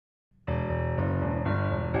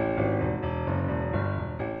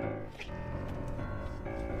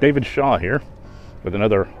David Shaw here with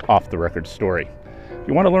another off-the-record story. If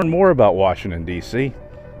you want to learn more about Washington, D.C.,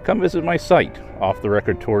 come visit my site,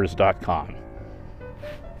 offtherecordtours.com.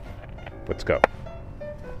 Let's go.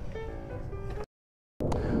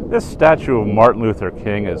 This statue of Martin Luther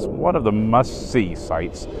King is one of the must-see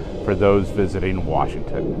sites for those visiting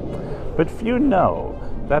Washington. But few know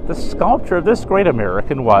that the sculpture of this great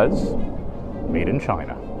American was made in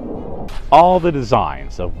China. All the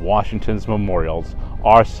designs of Washington's memorials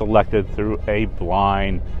are selected through a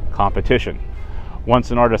blind competition.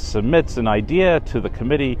 Once an artist submits an idea to the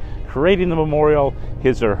committee creating the memorial,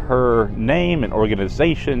 his or her name and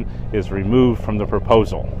organization is removed from the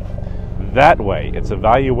proposal. That way, it's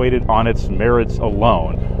evaluated on its merits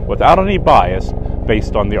alone, without any bias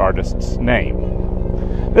based on the artist's name.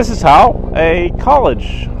 This is how a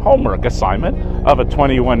college homework assignment of a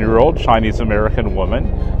 21-year-old Chinese-American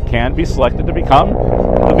woman can be selected to become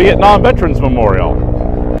the Vietnam Veterans Memorial.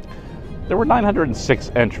 There were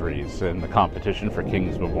 906 entries in the competition for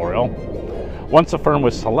King's Memorial. Once a firm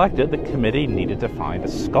was selected, the committee needed to find a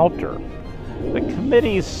sculptor. The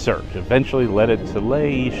committee's search eventually led it to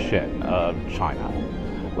Lei Xin of China.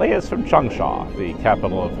 Lei is from Changsha, the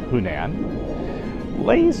capital of Hunan.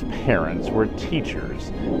 Lei's parents were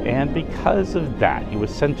teachers, and because of that, he was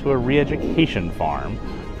sent to a re-education farm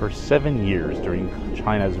for 7 years during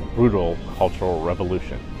China's brutal Cultural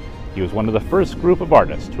Revolution. He was one of the first group of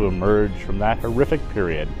artists to emerge from that horrific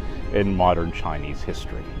period in modern Chinese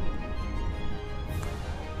history.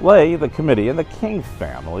 Lei, the committee, and the King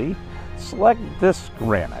family select this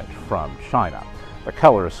granite from China. The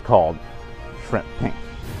color is called shrimp pink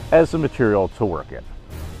as the material to work in.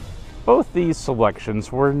 Both these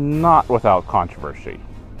selections were not without controversy.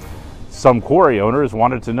 Some quarry owners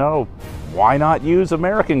wanted to know, why not use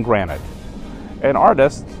American granite? And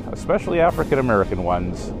artists, especially African American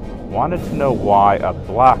ones, wanted to know why a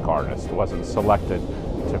black artist wasn't selected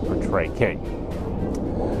to portray King.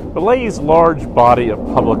 But Lei's large body of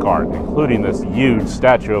public art, including this huge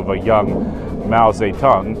statue of a young Mao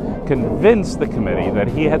Zedong, convinced the committee that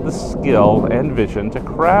he had the skill and vision to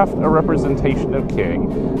craft a representation of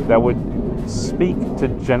King that would speak to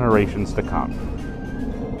generations to come.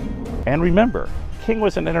 And remember, King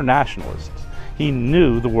was an internationalist. He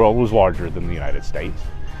knew the world was larger than the United States.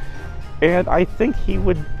 And I think he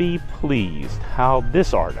would be pleased how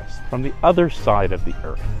this artist, from the other side of the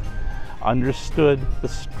earth, understood the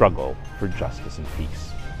struggle for justice and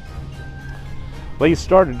peace. Lei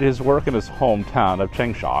started his work in his hometown of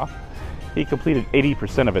Changsha. He completed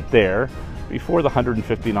 80% of it there before the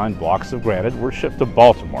 159 blocks of granite were shipped to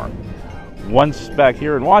Baltimore. Once back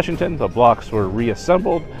here in Washington, the blocks were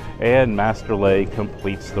reassembled and Master Lei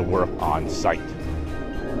completes the work on site.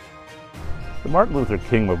 The Martin Luther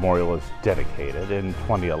King Memorial is dedicated in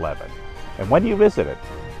 2011. And when you visit it,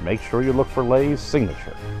 make sure you look for Lei's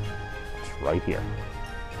signature. It's right here.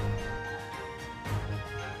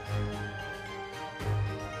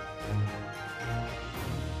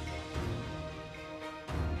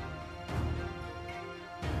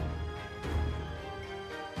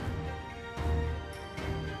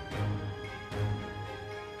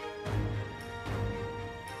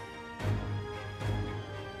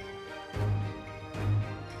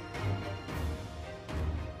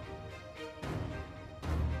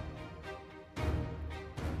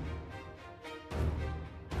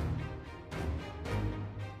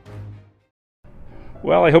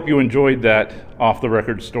 Well, I hope you enjoyed that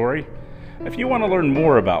off-the-record story. If you want to learn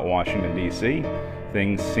more about Washington, D.C.,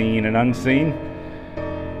 things seen and unseen,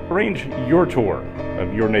 arrange your tour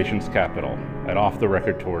of your nation's capital at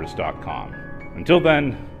offtherecordtours.com. Until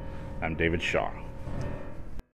then, I'm David Shaw.